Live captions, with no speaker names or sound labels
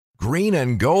green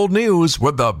and gold news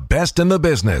with the best in the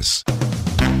business.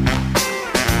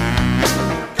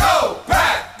 Go,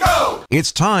 Pack, go!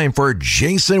 It's time for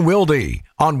Jason Wilde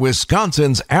on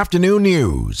Wisconsin's Afternoon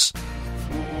News.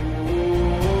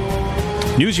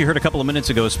 News you heard a couple of minutes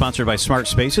ago is sponsored by Smart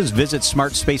Spaces. Visit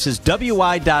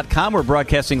smartspaceswi.com. We're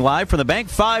broadcasting live from the Bank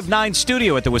 5-9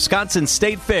 studio at the Wisconsin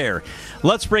State Fair.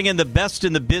 Let's bring in the best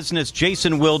in the business,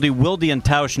 Jason Wilde, Wilde and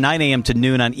Tausch, 9 a.m. to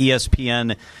noon on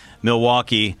ESPN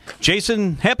Milwaukee.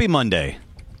 Jason, happy Monday.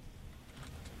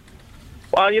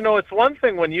 Well, you know, it's one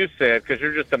thing when you say it because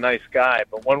you're just a nice guy,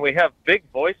 but when we have big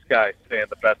voice guys saying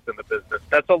the best in the business,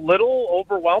 that's a little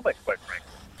overwhelming, quite frankly.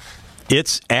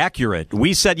 It's accurate.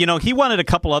 We said, he wanted a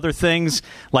couple other things,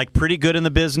 like pretty good in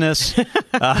the business.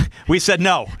 We said,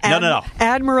 no.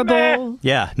 Admirable.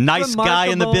 Yeah, nice guy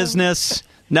in the business.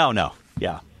 No.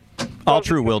 Yeah. All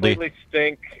true, Wilde. Completely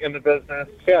stink in the business.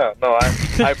 Yeah, no,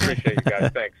 I appreciate you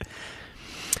guys. Thanks.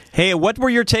 Hey, what were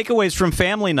your takeaways from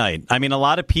family night? I mean, a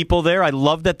lot of people there. I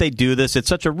love that they do this. It's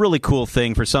such a really cool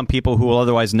thing for some people who will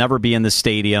otherwise never be in the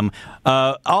stadium.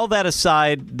 All that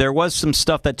aside, there was some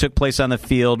stuff that took place on the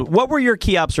field. What were your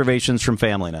key observations from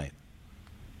family night?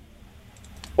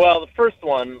 Well, the first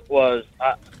one was,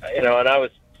 and I was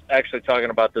actually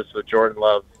talking about this with Jordan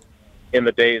Love in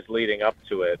the days leading up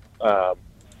to it.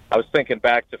 I was thinking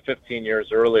back to 15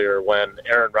 years earlier when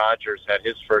Aaron Rodgers had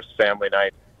his first family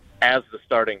night as the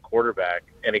starting quarterback,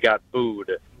 and he got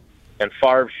booed. And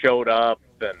Favre showed up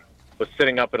and was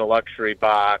sitting up in a luxury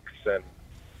box, and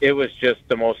it was just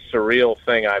the most surreal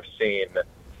thing I've seen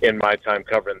in my time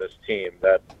covering this team.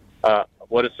 That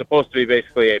what is supposed to be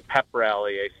basically a pep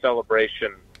rally, a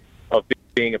celebration of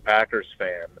being a Packers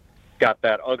fan, got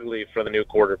that ugly for the new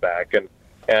quarterback.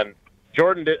 And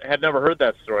Jordan had never heard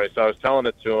that story, so I was telling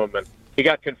it to him, and he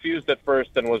got confused at first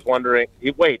and was wondering,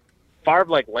 wait,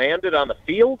 Favre landed on the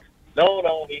field?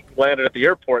 No, he landed at the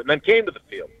airport and then came to the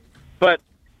field. But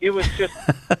it was just,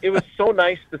 it was so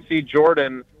nice to see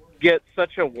Jordan get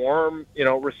such a warm,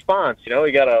 response.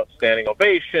 He got a standing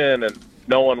ovation, and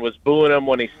no one was booing him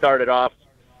when he started off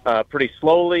pretty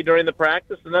slowly during the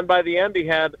practice. And then by the end, he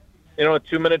had, a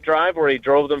 2-minute drive where he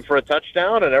drove them for a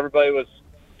touchdown, and everybody was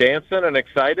dancing and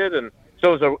excited. And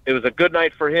so it was a good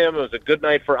night for him. It was a good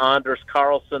night for Anders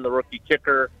Carlson, the rookie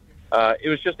kicker. It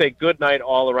was just a good night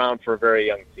all around for a very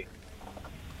young team.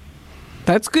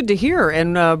 That's good to hear.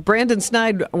 And Brandon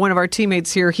Snide, one of our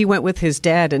teammates here, he went with his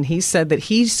dad, and he said that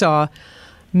he saw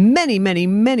many, many,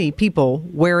 many people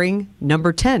wearing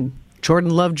number 10 Jordan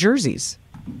Love jerseys.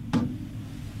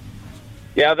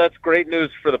 Yeah, that's great news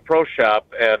for the pro shop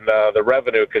and the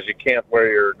revenue, because you can't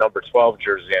wear your number 12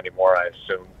 jersey anymore, I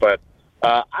assume. But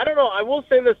I don't know. I will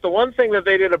say this. The one thing that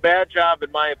they did a bad job,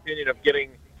 in my opinion, of getting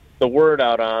the word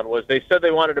out on was they said they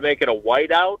wanted to make it a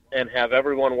whiteout and have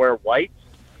everyone wear white.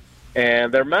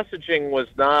 And their messaging was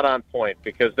not on point,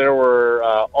 because there were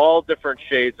all different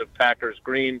shades of Packers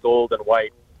green, gold, and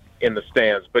white in the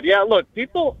stands. But, yeah, look,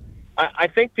 I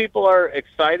think people are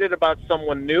excited about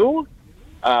someone new.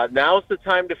 Now's the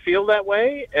time to feel that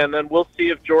way, and then we'll see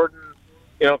if Jordan,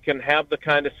 can have the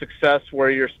kind of success where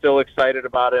you're still excited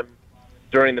about him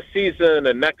during the season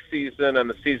and next season and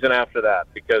the season after that,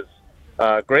 because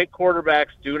great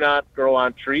quarterbacks do not grow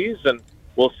on trees, and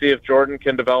we'll see if Jordan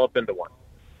can develop into one.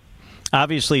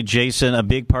 Obviously, Jason, a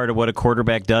big part of what a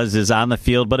quarterback does is on the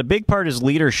field, but a big part is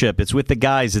leadership. It's with the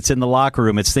guys. It's in the locker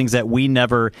room. It's things that we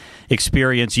never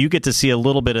experience. You get to see a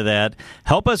little bit of that.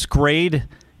 Help us grade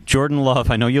Jordan Love.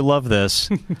 I know you love this.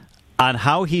 On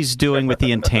how he's doing with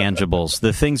the intangibles,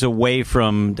 the things away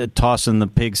from tossing the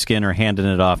pigskin or handing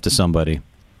it off to somebody.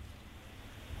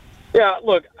 Yeah,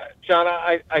 look, John,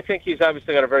 I think he's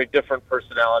obviously got a very different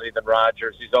personality than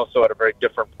Rodgers. He's also at a very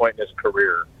different point in his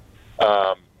career.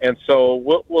 And so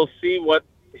we'll see what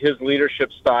his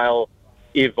leadership style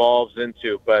evolves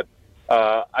into. But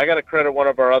I got to credit one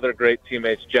of our other great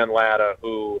teammates, Jen Latta,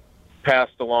 who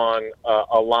passed along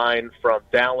a line from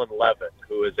Dallin Levitt,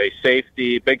 who is a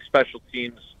safety, big special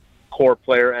teams core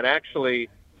player, and actually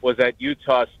was at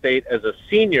Utah State as a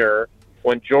senior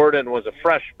when Jordan was a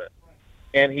freshman.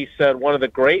 And he said one of the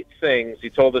great things, he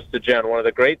told us to Jen, one of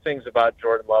the great things about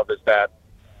Jordan Love is that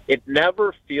it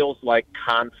never feels like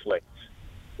conflict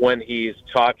when he's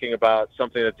talking about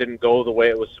something that didn't go the way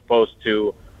it was supposed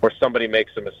to, or somebody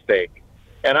makes a mistake.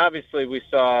 And obviously we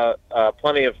saw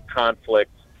plenty of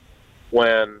conflict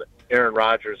when Aaron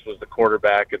Rodgers was the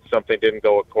quarterback and something didn't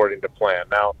go according to plan.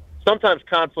 Now, sometimes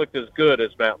conflict is good, as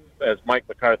Mike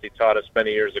McCarthy taught us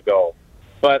many years ago.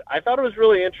 But I thought it was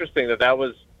really interesting that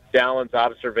was Dallin's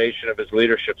observation of his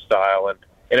leadership style.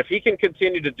 And if he can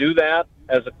continue to do that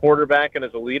as a quarterback and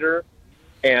as a leader,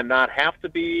 and not have to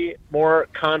be more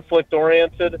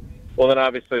conflict-oriented, well, then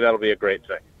obviously that'll be a great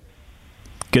thing.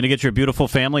 Going to get your beautiful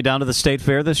family down to the State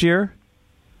Fair this year?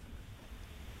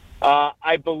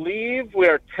 I believe we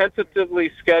are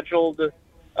tentatively scheduled to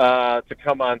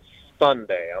come on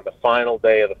Sunday, on the final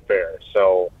day of the fair.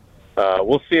 So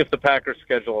we'll see if the Packers'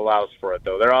 schedule allows for it,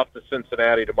 though. They're off to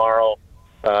Cincinnati tomorrow,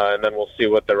 and then we'll see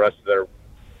what the rest of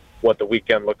what the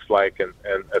weekend looks like, and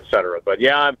et cetera. But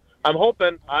yeah, I'm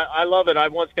hoping. I love it. I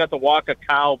once got to walk a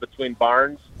cow between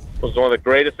barns. It was one of the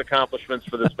greatest accomplishments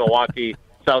for this Milwaukee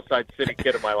Southside City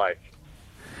kid of my life.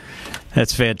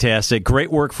 That's fantastic.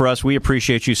 Great work for us. We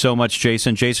appreciate you so much,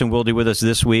 Jason. Jason Wilde with us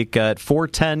this week at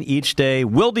 4:10 each day.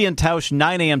 Wilde and Tausch,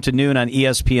 9 a.m. to noon on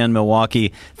ESPN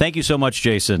Milwaukee. Thank you so much,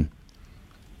 Jason.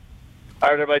 All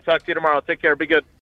right, everybody. Talk to you tomorrow. Take care. Be good.